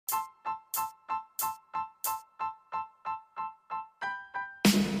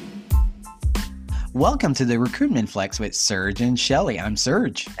Welcome to the Recruitment Flex with Serge and Shelley. I'm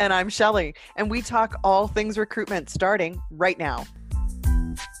Serge. And I'm Shelley. And we talk all things recruitment starting right now.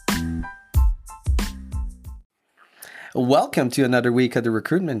 Welcome to another week of the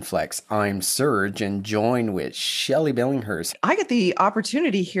Recruitment Flex. I'm Serge and joined with Shelley Billinghurst. I get the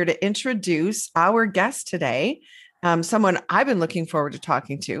opportunity here to introduce our guest today, someone I've been looking forward to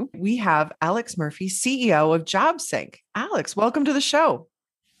talking to. We have Alex Murphy, CEO of JobSync. Alex, welcome to the show.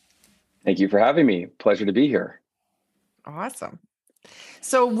 Thank you for having me. Pleasure to be here. Awesome.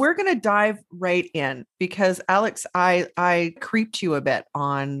 So we're going to dive right in because Alex, I creeped you a bit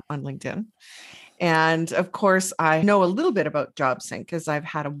on LinkedIn. And of course, I know a little bit about JobSync because I've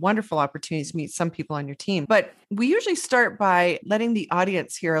had a wonderful opportunity to meet some people on your team. But we usually start by letting the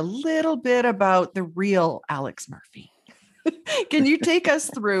audience hear a little bit about the real Alex Murphy. Can you take us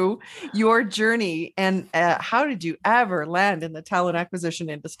through your journey and how did you ever land in the talent acquisition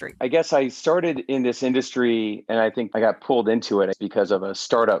industry? I guess I started in this industry and I think I got pulled into it because of a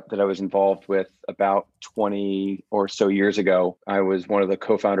startup that I was involved with about 20 or so years ago. I was one of the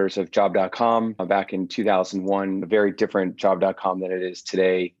co-founders of Job.com back in 2001, a very different Job.com than it is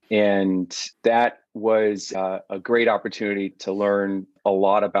today. And that was a great opportunity to learn a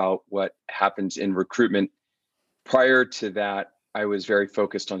lot about what happens in recruitment. Prior to that, I was very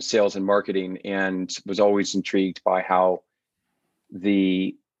focused on sales and marketing and was always intrigued by how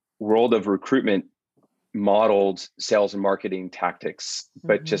the world of recruitment modeled sales and marketing tactics,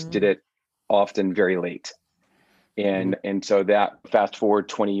 but just did it often very late. And so that fast forward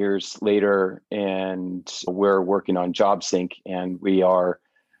 20 years later, and we're working on JobSync, and we are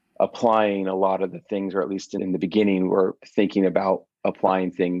applying a lot of the things, or at least in the beginning, we're thinking about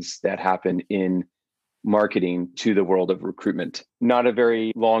applying things that happen in marketing to the world of recruitment. Not a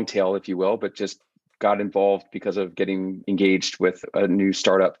very long tail, if you will, but just got involved because of getting engaged with a new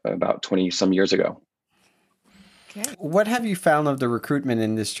startup about 20 some years ago. Okay. What have you found of the recruitment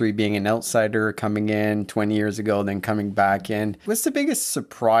industry, being an outsider coming in 20 years ago, then coming back in? What's the biggest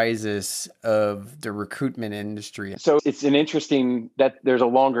surprises of the recruitment industry? So it's an interesting, that there's a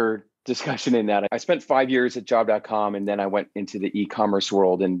longer discussion in that. I spent 5 years at Job.com, and then I went into the e-commerce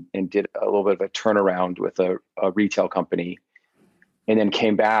world and did a little bit of a turnaround with a retail company, and then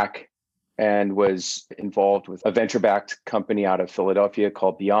came back and was involved with a venture-backed company out of Philadelphia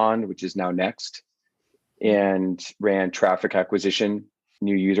called Beyond, which is now Next, and ran traffic acquisition,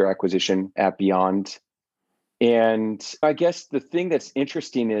 new user acquisition at Beyond. And I guess the thing that's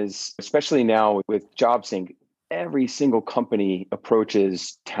interesting is, especially now with JobSync, every single company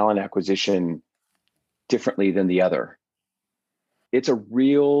approaches talent acquisition differently than the other. It's a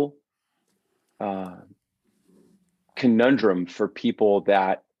real conundrum for people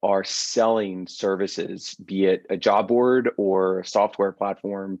that are selling services, be it a job board or a software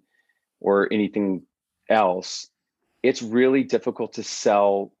platform or anything else. It's really difficult to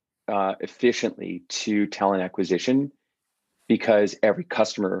sell efficiently to talent acquisition, because every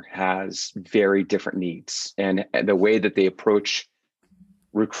customer has very different needs, and the way that they approach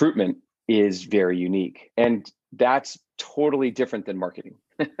recruitment is very unique. And that's totally different than marketing.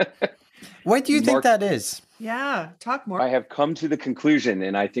 What do you think that is? Yeah, talk more. I have come to the conclusion,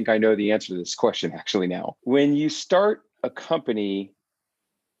 and I think I know the answer to this question actually now. When you start a company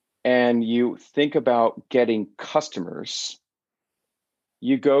and you think about getting customers,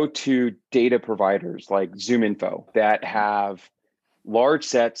 you go to data providers like ZoomInfo that have large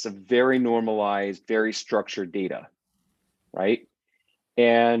sets of very normalized, very structured data, right?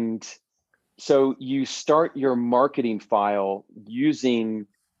 And so you start your marketing file using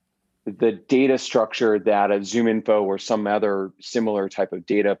the data structure that a ZoomInfo or some other similar type of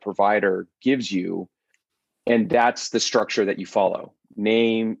data provider gives you. And that's the structure that you follow: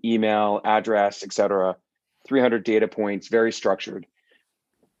 name, email, address, et cetera, 300 data points, very structured.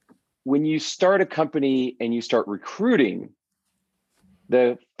 When you start a company and you start recruiting,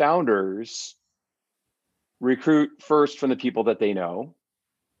 the founders recruit first from the people that they know,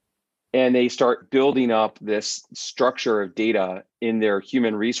 and they start building up this structure of data in their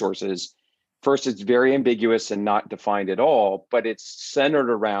human resources. First, it's very ambiguous and not defined at all, but it's centered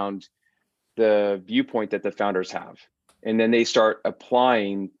around the viewpoint that the founders have. And then they start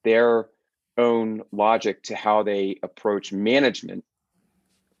applying their own logic to how they approach management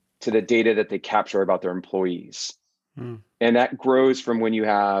to the data that they capture about their employees. And that grows from when you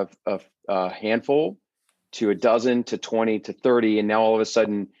have a handful to a dozen to 20 to 30. And now all of a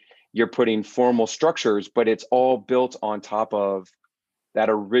sudden you're putting formal structures, but it's all built on top of that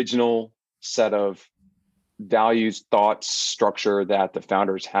original set of values, thoughts, structure that the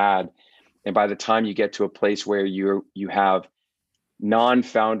founders had. And by the time you get to a place where you have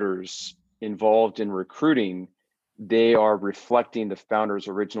non-founders involved in recruiting, they are reflecting the founder's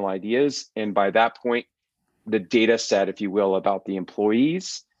original ideas. And by that point, the data set, if you will, about the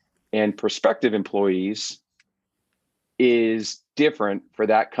employees and prospective employees is different for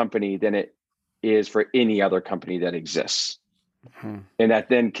that company than it is for any other company that exists. And that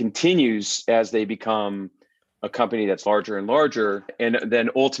then continues as they become a company that's larger and larger. And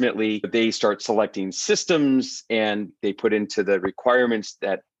then ultimately they start selecting systems and they put into the requirements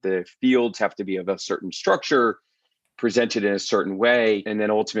that the fields have to be of a certain structure, presented in a certain way. And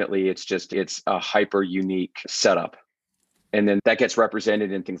then ultimately it's a hyper unique setup. And then that gets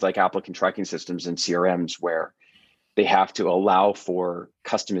represented in things like applicant tracking systems and CRMs, where they have to allow for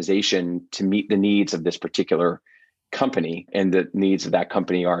customization to meet the needs of this particular company. And the needs of that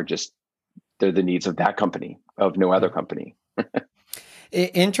company they're the needs of that company, of no other company.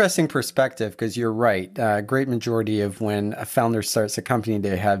 Interesting perspective, because you're right. A great majority of when a founder starts a company,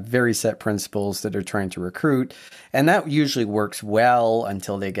 they have very set principles that they're trying to recruit. And that usually works well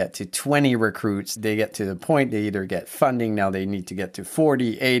until they get to 20 recruits. They get to the point they either get funding, now they need to get to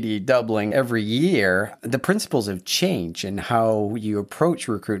 40, 80, doubling every year. The principles have changed and how you approach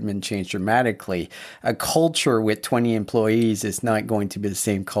recruitment changed dramatically. A culture with 20 employees is not going to be the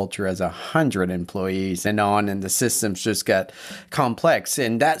same culture as 100 employees and the systems just got complex.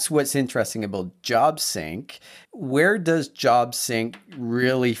 And that's what's interesting about JobSync. Where does JobSync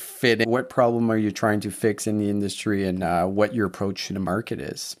really fit in? What problem are you trying to fix in the industry, and what your approach to the market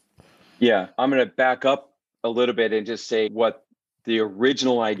is? Yeah, I'm going to back up a little bit and just say what the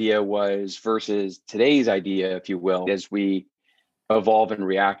original idea was versus today's idea, if you will, as we evolve and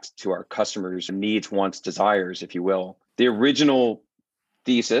react to our customers' needs, wants, desires, if you will. The original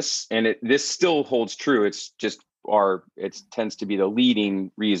thesis, and this still holds true, it tends to be the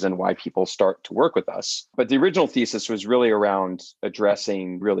leading reason why people start to work with us. But the original thesis was really around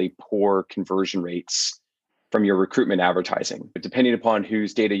addressing really poor conversion rates from your recruitment advertising. But depending upon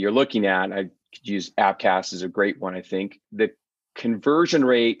whose data you're looking at, I could use Appcast as a great one, I think. The conversion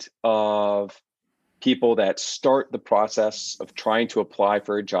rate of people that start the process of trying to apply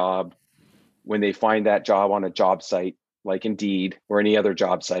for a job when they find that job on a job site like Indeed or any other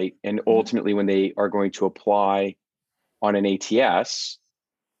job site, and ultimately when they are going to apply on an ATS,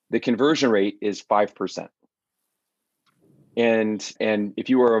 the conversion rate is 5%. And if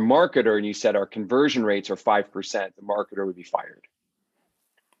you were a marketer and you said our conversion rates are 5%, the marketer would be fired,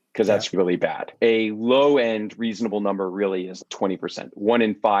 because that's really bad. A low end reasonable number really is 20%. 1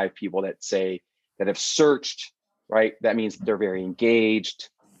 in 5 people that have searched, right? That means they're very engaged.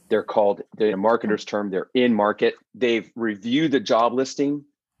 They're called, the marketer's term, they're in market. They've reviewed the job listing,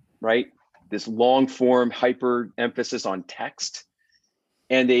 right? This long form hyper emphasis on text.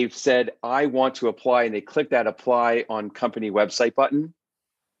 And they've said, I want to apply. And they click that apply on company website button.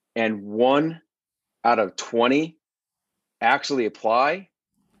 And 1 out of 20 actually apply.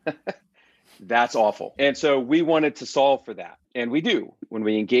 That's awful. And so we wanted to solve for that. And we do. When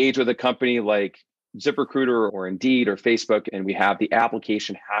we engage with a company like ZipRecruiter or Indeed or Facebook, and we have the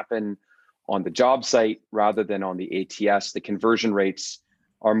application happen on the job site rather than on the ATS, the conversion rates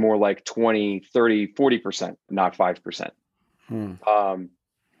are more like 20, 30, 40%, not 5%.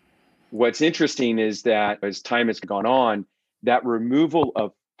 What's interesting is that as time has gone on, that removal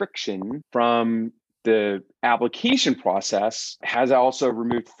of friction from the application process has also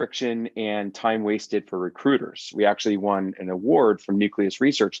removed friction and time wasted for recruiters. We actually won an award from Nucleus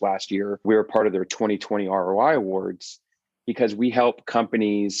Research last year. We were part of their 2020 ROI Awards because we help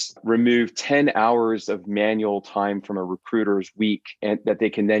companies remove 10 hours of manual time from a recruiter's week, and that they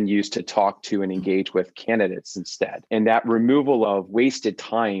can then use to talk to and engage with candidates instead. And that removal of wasted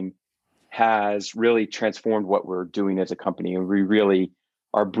time has really transformed what we're doing as a company. And we really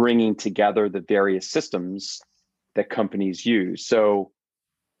are bringing together the various systems that companies use. So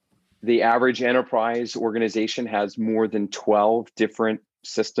the average enterprise organization has more than 12 different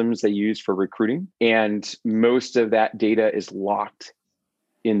systems they use for recruiting. And most of that data is locked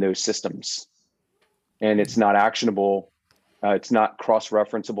in those systems. And it's not actionable. It's not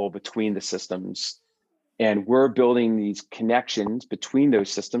cross-referenceable between the systems. And we're building these connections between those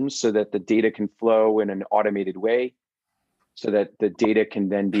systems so that the data can flow in an automated way, so that the data can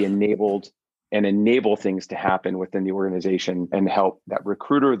then be enabled and enable things to happen within the organization and help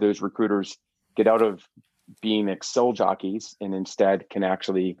those recruiters get out of being Excel jockeys and instead can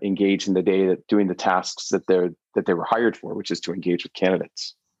actually engage in the data, doing the tasks that they were hired for, which is to engage with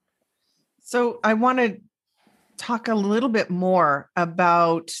candidates. So I want to talk a little bit more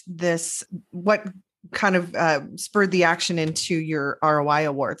about this, what kind of spurred the action into your ROI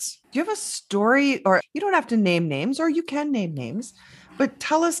awards. Do you have a story, or you don't have to name names, or you can name names, But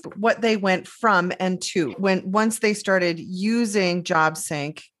tell us what they went from and to once they started using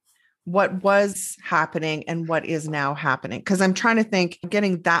JobSync, what was happening and what is now happening. Because I'm trying to think,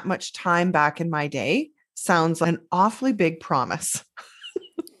 getting that much time back in my day sounds like an awfully big promise.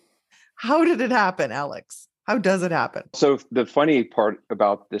 How did it happen, Alex? How does it happen? So the funny part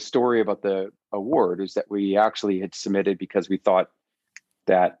about the story about the award is that we actually had submitted because we thought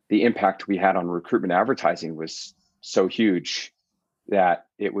that the impact we had on recruitment advertising was so huge that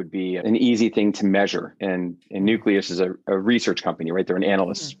it would be an easy thing to measure. And Nucleus is a research company, right? They're an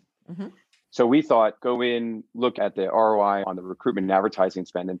analyst. Mm-hmm. So we thought, go in, look at the ROI on the recruitment and advertising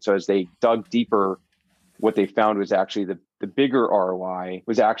spend. And so as they dug deeper, what they found was actually the bigger ROI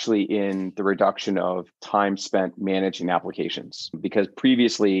was actually in the reduction of time spent managing applications. Because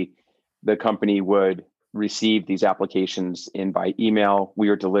previously, the company would receive these applications in by email. We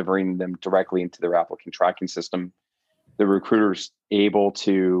are delivering them directly into their applicant tracking system. The recruiter's able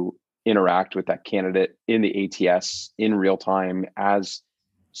to interact with that candidate in the ATS in real time. As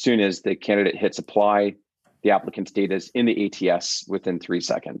soon as the candidate hits apply, the applicant's data is in the ATS within 3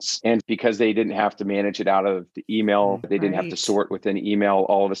 seconds. And because they didn't have to manage it out of the email, they didn't have to sort within email,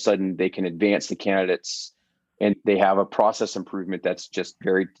 all of a sudden they can advance the candidates, and they have a process improvement that's just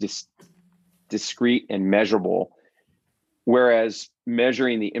very discrete and measurable. Whereas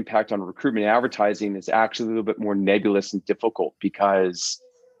measuring the impact on recruitment and advertising is actually a little bit more nebulous and difficult, because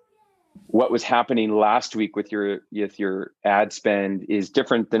what was happening last week with your ad spend is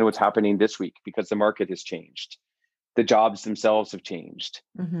different than what's happening this week, because the market has changed. The jobs themselves have changed.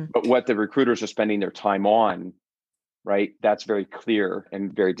 Mm-hmm. But what the recruiters are spending their time on, right, that's very clear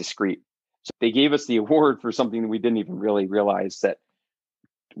and very discrete. So they gave us the award for something we didn't even really realize that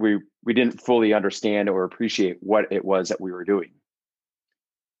we didn't fully understand or appreciate what it was that we were doing,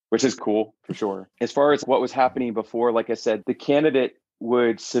 which is cool for sure. As far as what was happening before, like I said, the candidate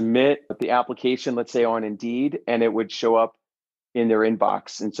would submit the application, let's say on Indeed, and it would show up in their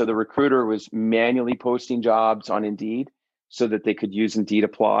inbox. And so the recruiter was manually posting jobs on Indeed so that they could use Indeed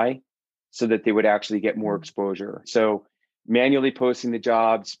Apply so that they would actually get more exposure. So manually posting the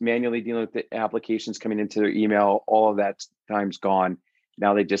jobs, manually dealing with the applications coming into their email, all of that time's gone.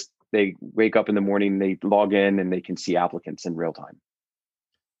 Now they wake up in the morning, they log in, and they can see applicants in real time.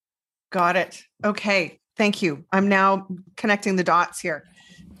 Got it. Okay. Thank you. I'm now connecting the dots here.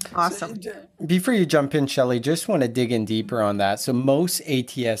 Awesome. So, before you jump in, Shelley, just want to dig in deeper on that. So most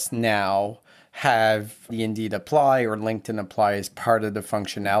ATS now have the Indeed Apply or LinkedIn Apply as part of the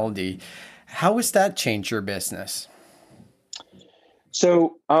functionality. How has that changed your business?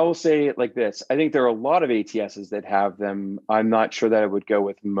 So I will say it like this. I think there are a lot of ATSs that have them. I'm not sure that I would go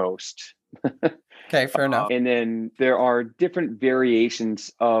with most. Okay, fair enough. And then there are different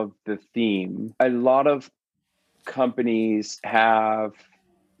variations of the theme. A lot of companies have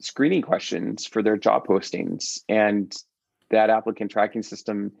screening questions for their job postings, and that applicant tracking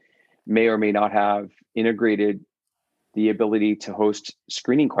system may or may not have integrated the ability to host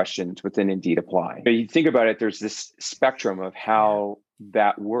screening questions within Indeed Apply. But you think about it, there's this spectrum of how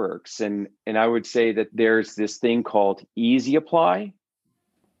that works. And I would say that there's this thing called Easy Apply,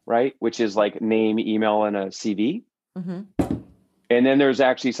 right? Which is like name, email, and a CV. Mm-hmm. And then there's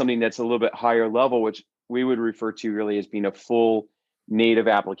actually something that's a little bit higher level, which we would refer to really as being a full native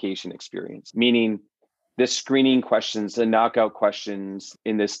application experience, meaning the screening questions, the knockout questions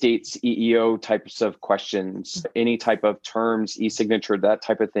in the state's EEO types of questions, any type of terms, e-signature, that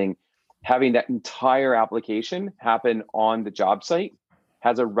type of thing, having that entire application happen on the job site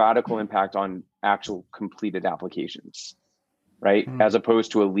has a radical impact on actual completed applications, right? As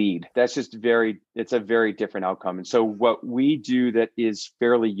opposed to a lead. That's just it's a very different outcome. And so what we do that is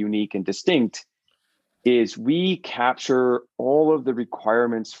fairly unique and distinct is we capture all of the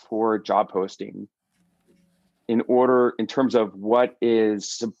requirements for job posting in terms of what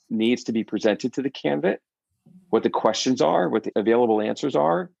needs to be presented to the candidate, what the questions are, what the available answers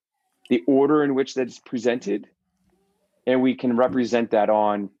are, the order in which that is presented. And we can represent that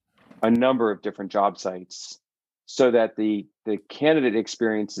on a number of different job sites so that the candidate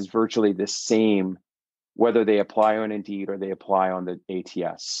experience is virtually the same, whether they apply on Indeed or they apply on the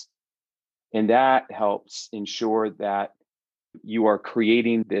ATS. And that helps ensure that you are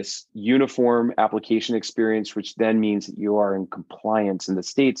creating this uniform application experience, which then means that you are in compliance in the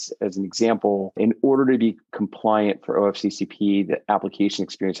states. As an example, in order to be compliant for OFCCP, the application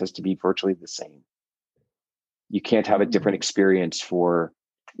experience has to be virtually the same. You can't have a different experience for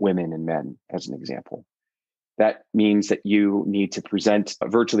women and men, as an example. That means that you need to present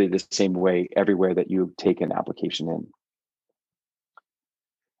virtually the same way everywhere that you take an application in.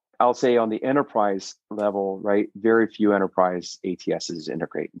 I'll say on the enterprise level, right, very few enterprise ATSs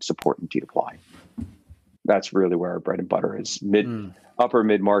integrate and support Indeed Apply. That's really where our bread and butter is. Upper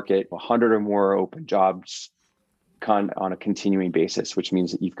mid-market, 100 or more open jobs on a continuing basis, which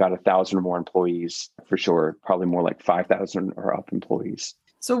means that you've got 1,000 or more employees for sure, probably more like 5,000 or up employees.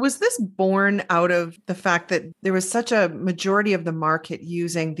 So was this born out of the fact that there was such a majority of the market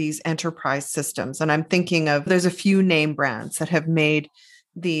using these enterprise systems? And I'm thinking of, there's a few name brands that have made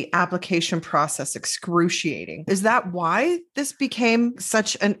the application process excruciating. Is that why this became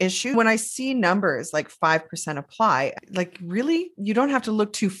such an issue? When I see numbers like 5% apply, like really, you don't have to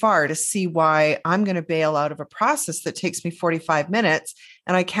look too far to see why I'm going to bail out of a process that takes me 45 minutes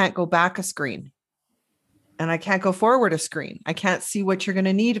and I can't go back a screen. And I can't go forward a screen. I can't see what you're going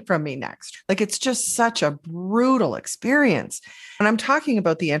to need from me next. Like, it's just such a brutal experience. And I'm talking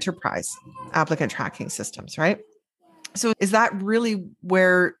about the enterprise applicant tracking systems, right? So is that really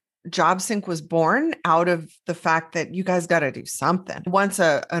where JobSync was born, out of the fact that you guys got to do something? Once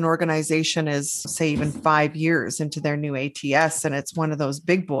an organization is, say, even 5 years into their new ATS, and it's one of those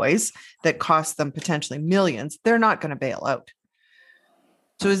big boys that cost them potentially millions, they're not going to bail out.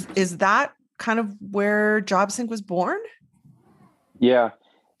 So is that kind of where JobSync was born? Yeah.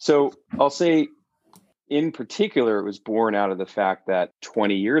 So I'll say in particular, it was born out of the fact that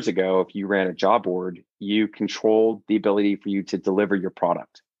 20 years ago, if you ran a job board, you controlled the ability for you to deliver your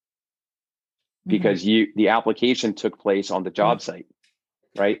product because the application took place on the job site,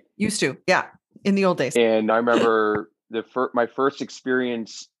 right? Used to, yeah, in the old days. And I remember my first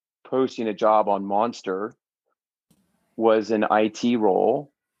experience posting a job on Monster was an IT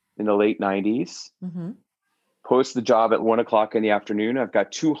role in the late 90s. Post the job at 1:00 in the afternoon. I've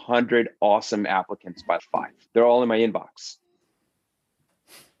got 200 awesome applicants by 5. They're all in my inbox.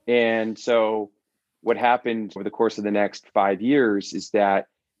 And so what happened over the course of the next 5 years is that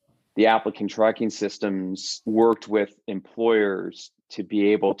the applicant tracking systems worked with employers to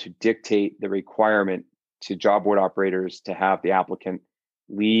be able to dictate the requirement to job board operators to have the applicant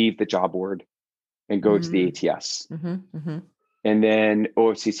leave the job board and go to the ATS. And then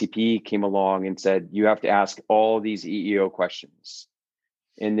OFCCP came along and said, you have to ask all these EEO questions.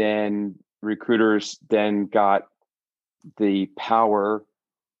 And then recruiters then got the power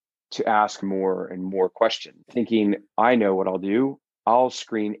to ask more and more questions, thinking, I know what I'll do. I'll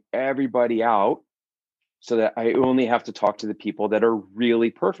screen everybody out so that I only have to talk to the people that are really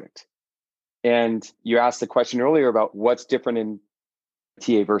perfect. And you asked the question earlier about what's different in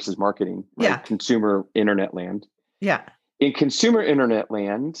TA versus marketing, right? Consumer internet land. Yeah. In consumer internet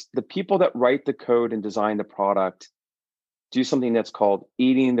land, the people that write the code and design the product do something that's called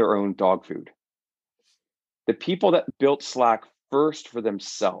eating their own dog food. The people that built Slack first for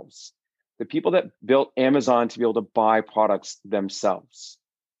themselves, the people that built Amazon to be able to buy products themselves,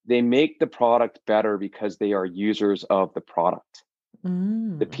 they make the product better because they are users of the product.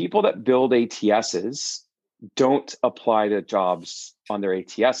 The people that build ATSs don't apply to jobs on their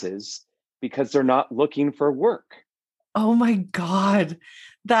ATSs because they're not looking for work. Oh my God.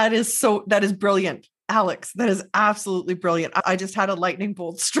 That is brilliant. Alex, that is absolutely brilliant. I just had a lightning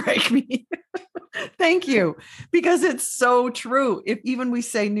bolt strike me. Thank you. Because it's so true. If even we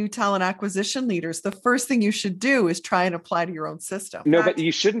say new talent acquisition leaders, the first thing you should do is try and apply to your own system. No, but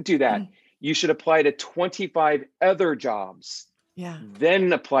you shouldn't do that. You should apply to 25 other jobs.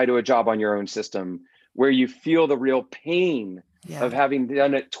 Then apply to a job on your own system where you feel the real pain of having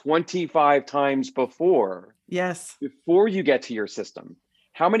done it 25 times before. Before you get to your system.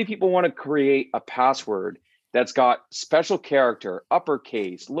 How many people want to create a password that's got special character,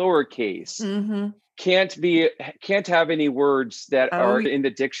 uppercase, lowercase, can't have any words that are in the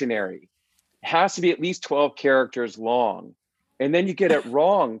dictionary, has to be at least 12 characters long, and then you get it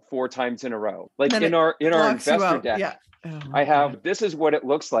wrong 4 times in a row. Like in our investor deck, I have, this is what it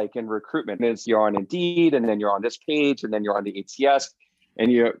looks like in recruitment. Is you're on Indeed, and then you're on this page, and then you're on the ATS,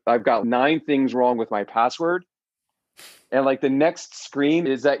 and I've got 9 things wrong with my password. And like the next screen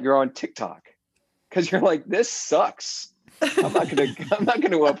is that you're on TikTok because you're like, this sucks. I'm not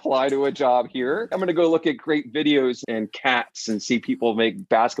gonna apply to a job here. I'm gonna go look at great videos and cats and see people make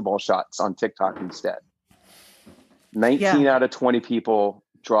basketball shots on TikTok instead. 19 out of 20 people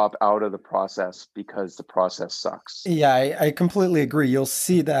drop out of the process because the process sucks. Yeah, I completely agree. You'll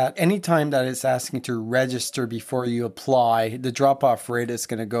see that anytime that it's asking to register before you apply, the drop-off rate is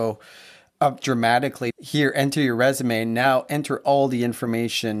going to go up dramatically. Here, enter your resume. Now enter all the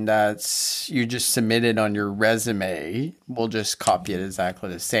information that's you just submitted on your resume. We'll just copy it exactly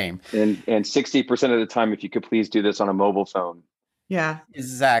the same. And 60% of the time, if you could please do this on a mobile phone. Yeah.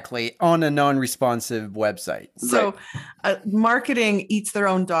 Exactly. On a non-responsive website. So marketing eats their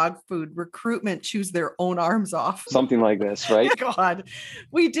own dog food. Recruitment chews their own arms off. Something like this, right? God,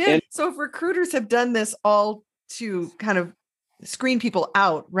 we did. So if recruiters have done this all to kind of screen people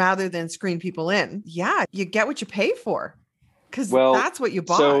out rather than screen people in, yeah, you get what you pay for, because that's what you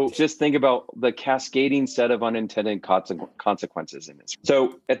bought. So just think about the cascading set of unintended consequences in this.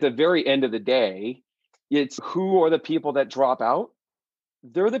 So at the very end of the day, it's who are the people that drop out?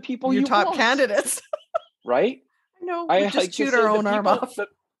 They're the people your you top want, candidates, right? No, we just chewed our own arm off.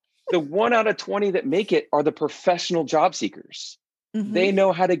 The 1 out of 20 that make it are the professional job seekers. Mm-hmm. They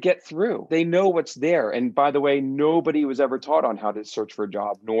know how to get through. They know what's there. And by the way, nobody was ever taught on how to search for a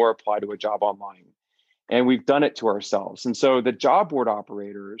job nor apply to a job online. And we've done it to ourselves. And so the job board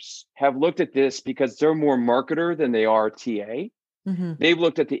operators have looked at this because they're more marketer than they are TA. Mm-hmm. They've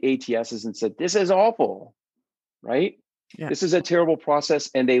looked at the ATSs and said, this is awful, right? Yeah. This is a terrible process.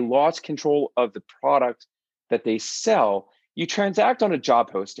 And they lost control of the product that they sell. You transact on a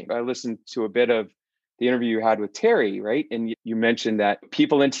job posting. I listened to a bit of the interview you had with Terry, right? And you mentioned that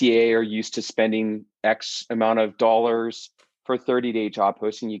people in TA are used to spending X amount of dollars for 30-day job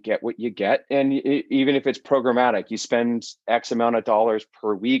posting. You get what you get. And even if it's programmatic, you spend X amount of dollars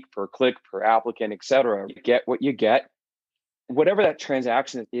per week, per click, per applicant, et cetera. You get what you get. Whatever that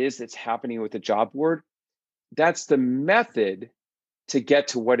transaction is that's happening with the job board, that's the method to get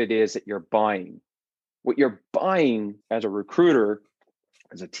to what it is that you're buying. What you're buying as a recruiter,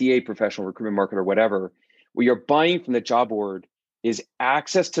 as a TA professional, recruitment marketer, whatever, what you're buying from the job board is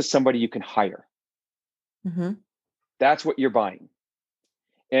access to somebody you can hire. Mm-hmm. That's what you're buying.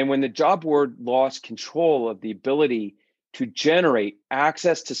 And when the job board lost control of the ability to generate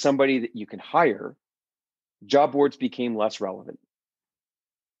access to somebody that you can hire, job boards became less relevant.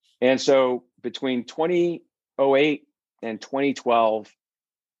 And so between 2008 and 2012,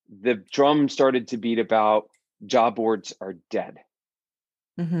 the drum started to beat about job boards are dead.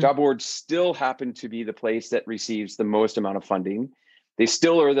 Mm-hmm. Job boards still happen to be the place that receives the most amount of funding. They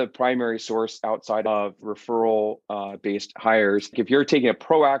still are the primary source outside of referral-based hires. If you're taking a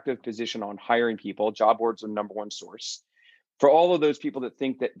proactive position on hiring people, job boards are the number one source. For all of those people that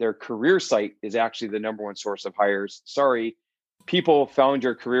think that their career site is actually the number one source of hires, sorry, people found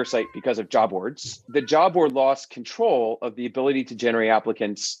your career site because of job boards. The job board lost control of the ability to generate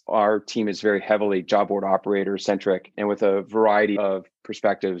applicants. Our team is very heavily job board operator centric, and with a variety of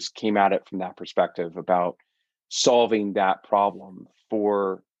perspectives came at it from that perspective about solving that problem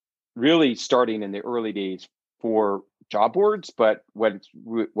for really starting in the early days for job boards. But what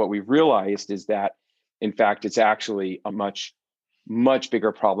we've realized is that, in fact, it's actually a much, much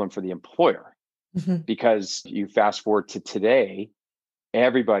bigger problem for the employer. Mm-hmm. Because you fast forward to today,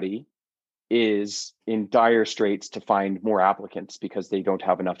 everybody is in dire straits to find more applicants because they don't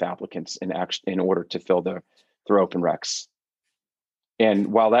have enough applicants in order to fill their open recs.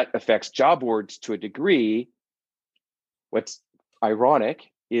 And while that affects job boards to a degree, what's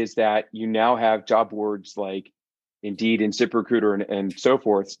ironic is that you now have job boards like Indeed and ZipRecruiter and so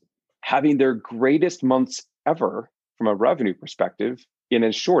forth having their greatest months ever from a revenue perspective in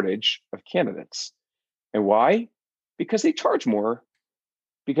a shortage of candidates. And why? Because they charge more,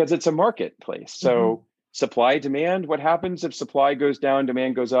 because it's a marketplace. So mm-hmm. Supply, demand, what happens if supply goes down,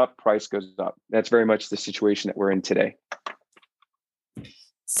 demand goes up, price goes up? That's very much the situation that we're in today.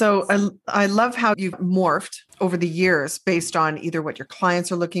 So I love how you've morphed over the years based on either what your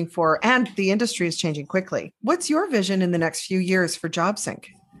clients are looking for, and the industry is changing quickly. What's your vision in the next few years for JobSync?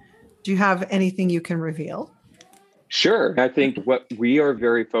 Do you have anything you can reveal? Sure. I think what we are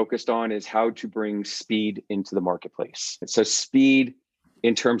very focused on is how to bring speed into the marketplace. So speed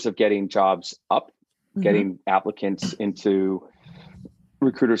in terms of getting jobs up, mm-hmm. getting applicants into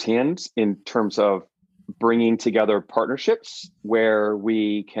recruiters' hands, in terms of bringing together partnerships where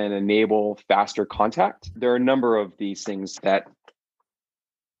we can enable faster contact. There are a number of these things that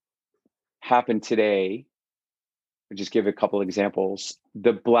happen today. I'll just give a couple of examples.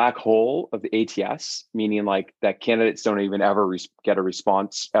 The black hole of the ATS, meaning like that candidates don't even ever get a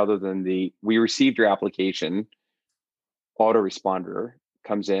response other than we received your application, autoresponder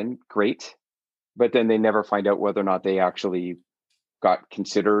comes in, great. But then they never find out whether or not they actually got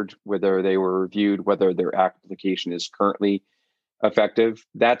considered, whether they were reviewed, whether their application is currently effective.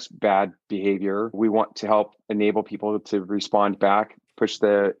 That's bad behavior. We want to help enable people to respond back, push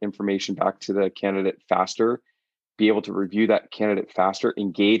the information back to the candidate faster, be able to review that candidate faster,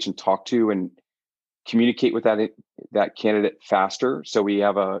 engage and talk to and communicate with that candidate faster. So we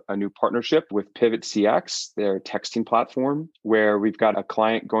have a new partnership with Pivot CX, their texting platform, where we've got a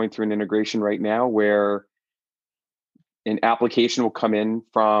client going through an integration right now where An application will come in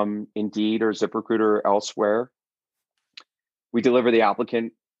from Indeed or ZipRecruiter or elsewhere. We deliver the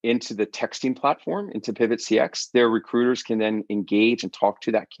applicant into the texting platform, into Pivot CX. Their recruiters can then engage and talk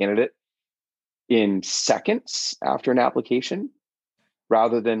to that candidate in seconds after an application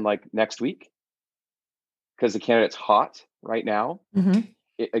rather than like next week, because the candidate's hot right now.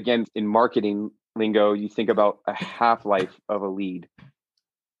 Again, in marketing lingo, you think about a half-life of a lead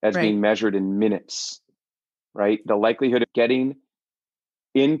as being measured in minutes, right? The likelihood of getting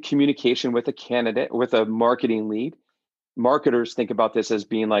in communication with a candidate, with a marketing lead, marketers think about this as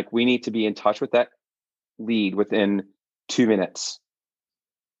being like, we need to be in touch with that lead within 2 minutes.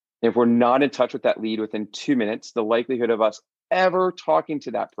 If we're not in touch with that lead within 2 minutes, the likelihood of us ever talking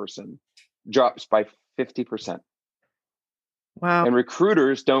to that person drops by 50%. Wow. And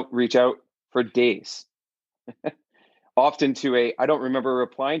recruiters don't reach out for days. Often to I don't remember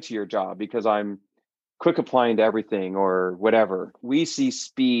applying to your job because I'm quick applying to everything or whatever. We see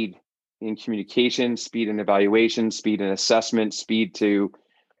speed in communication, speed in evaluation, speed in assessment, speed to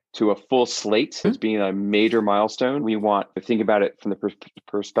a full slate as being a major milestone. We want to think about it from the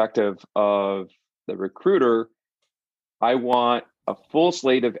perspective of the recruiter. I want a full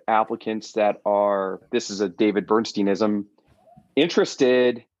slate of applicants that are, this is a David Bernsteinism,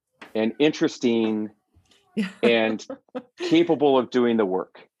 interested and interesting and capable of doing the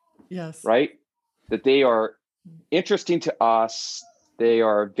work. Yes. Right? That they are interesting to us. They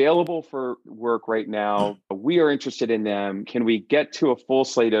are available for work right now. We are interested in them. Can we get to a full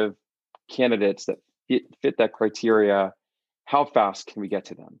slate of candidates that fit that criteria? How fast can we get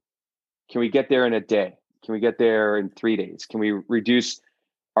to them? Can we get there in a day? Can we get there in 3 days? Can we reduce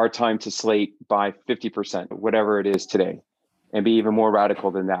our time to slate by 50%, whatever it is today, and be even more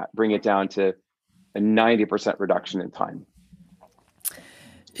radical than that? Bring it down to a 90% reduction in time.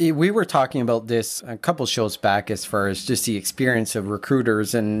 We were talking about this a couple shows back as far as just the experience of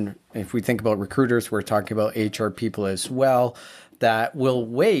recruiters. And if we think about recruiters, we're talking about HR people as well that will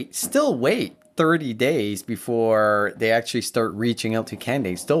still wait 30 days before they actually start reaching out to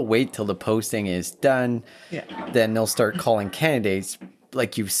candidates. They'll wait till the posting is done. Then they'll start calling candidates.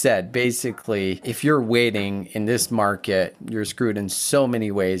 Like you've said, basically, if you're waiting in this market, you're screwed in so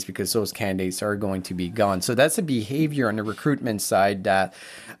many ways because those candidates are going to be gone. So that's a behavior on the recruitment side that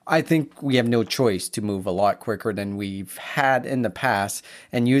I think we have no choice to move a lot quicker than we've had in the past.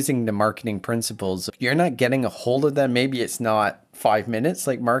 And using the marketing principles, you're not getting a hold of them. Maybe it's not 5 minutes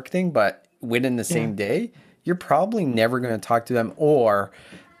like marketing, but within the same day, you're probably never going to talk to them, or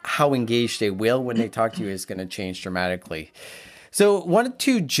how engaged they will when they talk to you is going to change dramatically. So wanted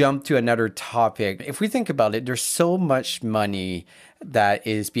to jump to another topic. If we think about it, there's so much money that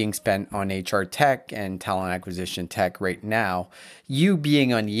is being spent on HR tech and talent acquisition tech right now. You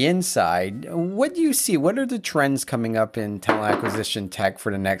being on the inside, what do you see? What are the trends coming up in talent acquisition tech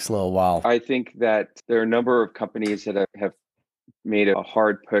for the next little while? I think that there are a number of companies that have made a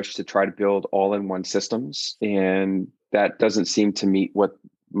hard push to try to build all-in-one systems, and that doesn't seem to meet what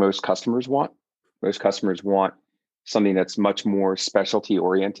most customers want. Most customers want something that's much more specialty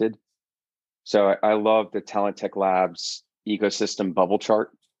oriented. So I love the Talent Tech Labs ecosystem bubble chart,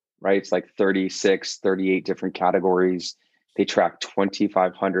 right? It's like 36, 38 different categories. They track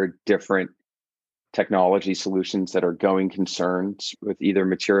 2,500 different technology solutions that are going concerns with either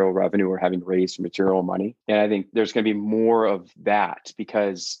material revenue or having raised material money. And I think there's going to be more of that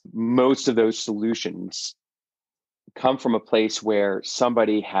because most of those solutions come from a place where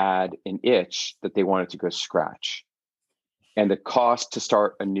somebody had an itch that they wanted to go scratch. And the cost to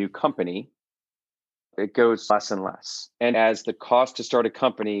start a new company, it goes less and less. And as the cost to start a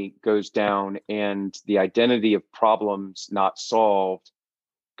company goes down and the identity of problems not solved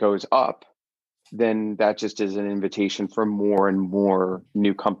goes up, then that just is an invitation for more and more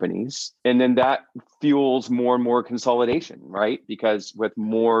new companies. And then that fuels more and more consolidation, right? Because with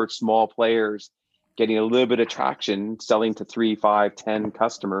more small players getting a little bit of traction, selling to 3, 5, 10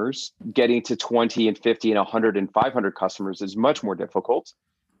 customers, getting to 20 and 50 and 100 and 500 customers is much more difficult.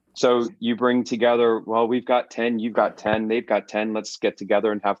 So you bring together, well, we've got 10, you've got 10, they've got 10, let's get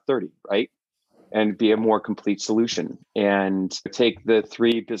together and have 30, right? And be a more complete solution. And take the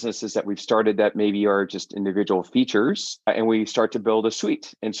 3 businesses that we've started that maybe are just individual features, and we start to build a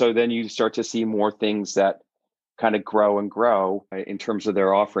suite. And so then you start to see more things that kind of grow and grow in terms of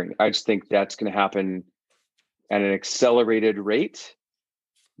their offering. I just think that's going to happen at an accelerated rate.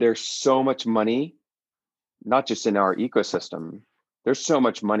 There's so much money, not just in our ecosystem, there's so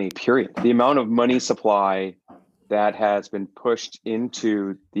much money, period. The amount of money supply that has been pushed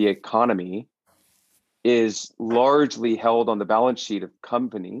into the economy is largely held on the balance sheet of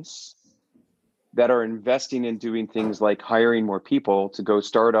companies that are investing in doing things like hiring more people to go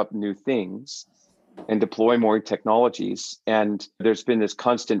start up new things and deploy more technologies. And there's been this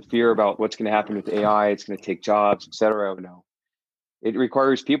constant fear about what's going to happen with AI. It's going to take jobs, et cetera. No, it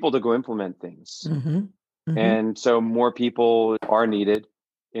requires people to go implement things. Mm-hmm. Mm-hmm. And so more people are needed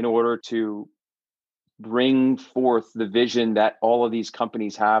in order to bring forth the vision that all of these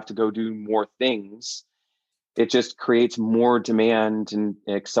companies have to go do more things. It just creates more demand and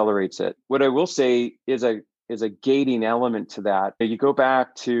accelerates it. What I will say is a gating element to that. You go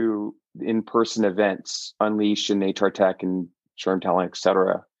back to in-person events, Unleash and HR Tech and Sherm Talent, et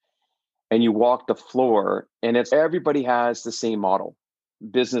cetera, and you walk the floor and it's everybody has the same model,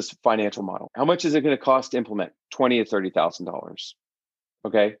 business financial model. How much is it going to cost to implement? $20,000 to $30,000.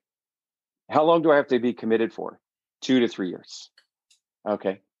 Okay. How long do I have to be committed for? 2 to 3 years.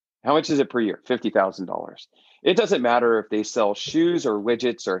 Okay. How much is it per year? $50,000. It doesn't matter if they sell shoes or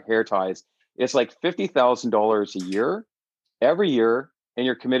widgets or hair ties. It's like $50,000 a year, every year, and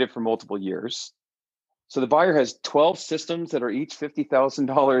you're committed for multiple years. So the buyer has 12 systems that are each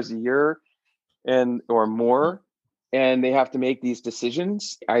 $50,000 a year or more, and they have to make these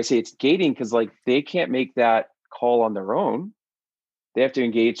decisions. I say it's gating because like they can't make that call on their own. They have to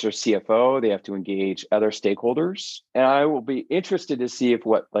engage their CFO. They have to engage other stakeholders. And I will be interested to see if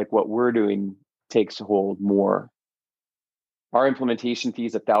what we're doing takes hold more. Our implementation fee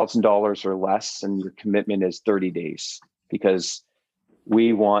is $1,000 or less, and your commitment is 30 days because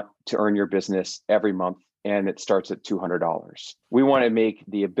we want to earn your business every month, and it starts at $200. We want to make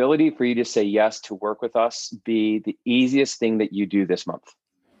the ability for you to say yes to work with us be the easiest thing that you do this month.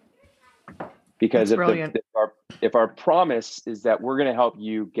 Because if our promise is that we're going to help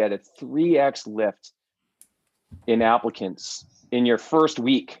you get a 3x lift in applicants in your first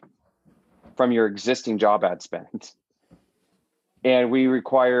week from your existing job ad spend, and we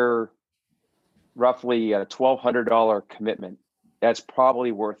require roughly a $1,200 commitment, that's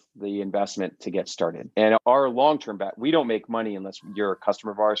probably worth the investment to get started. And our long-term bet, we don't make money unless you're a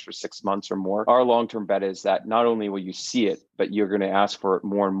customer of ours for 6 months or more. Our long-term bet is that not only will you see it, but you're going to ask for it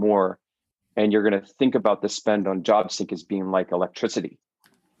more and more. And you're going to think about the spend on JobSync as being like electricity.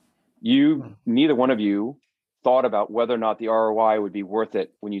 Neither one of you thought about whether or not the ROI would be worth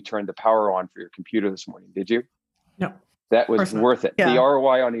it when you turned the power on for your computer this morning, did you? No. That was worth it. Yeah. The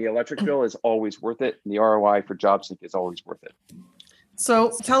ROI on the electric bill is always worth it. And the ROI for JobSync is always worth it.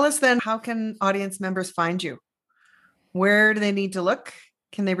 So tell us then, how can audience members find you? Where do they need to look?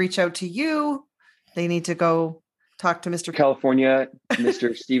 Can they reach out to you? They need to go talk to Mr. California,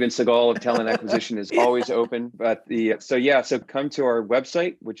 Mr. Steven Seagal of Talent Acquisition is always open. But so come to our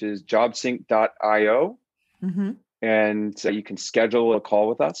website, which is jobsync.io. Mm-hmm. And you can schedule a call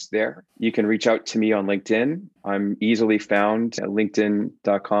with us there. You can reach out to me on LinkedIn. I'm easily found at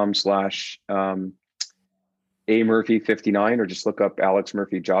linkedin.com/amurphy59, or just look up Alex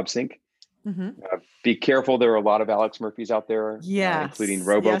Murphy JobSync. Mm-hmm. Be careful. There are a lot of Alex Murphys out there, including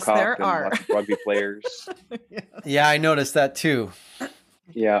RoboCop and lots of rugby players. Yeah, I noticed that too.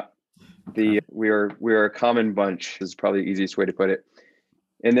 Yeah, we're a common bunch is probably the easiest way to put it.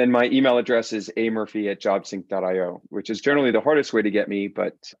 And then my email address is amurphy@jobsync.io, which is generally the hardest way to get me,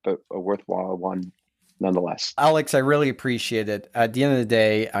 but a worthwhile one nonetheless. Alex, I really appreciate it. At the end of the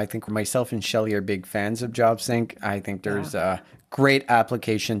day, I think myself and Shelly are big fans of JobSync. I think there's a great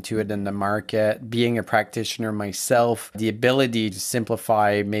application to it in the market. Being a practitioner myself, the ability to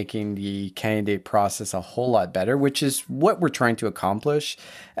simplify making the candidate process a whole lot better, which is what we're trying to accomplish.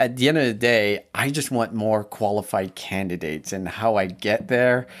 At the end of the day, I just want more qualified candidates, and how I get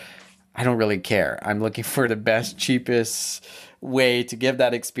there, I don't really care. I'm looking for the best, cheapest way to give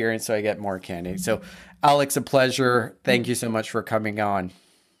that experience so I get more candidates. So Alex, a pleasure. Thank you so much for coming on.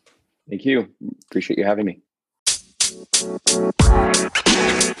 Thank you. Appreciate you having me.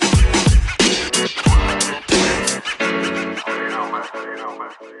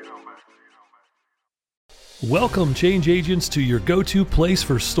 Welcome, change agents, to your go-to place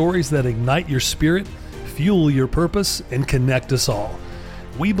for stories that ignite your spirit, fuel your purpose, and connect us all.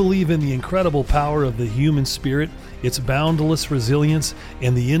 We believe in the incredible power of the human spirit, its boundless resilience,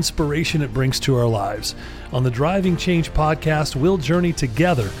 and the inspiration it brings to our lives. On the Driving Change podcast, we'll journey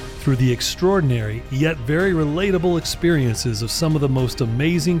together through the extraordinary yet very relatable experiences of some of the most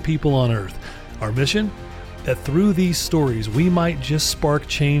amazing people on earth. Our mission? That through these stories, we might just spark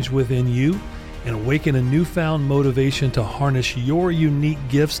change within you and awaken a newfound motivation to harness your unique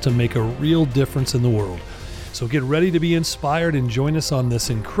gifts to make a real difference in the world. So get ready to be inspired and join us on this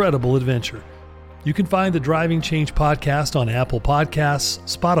incredible adventure. You can find the Driving Change podcast on Apple Podcasts,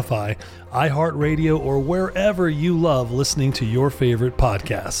 Spotify, iHeartRadio, or wherever you love listening to your favorite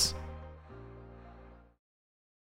podcasts.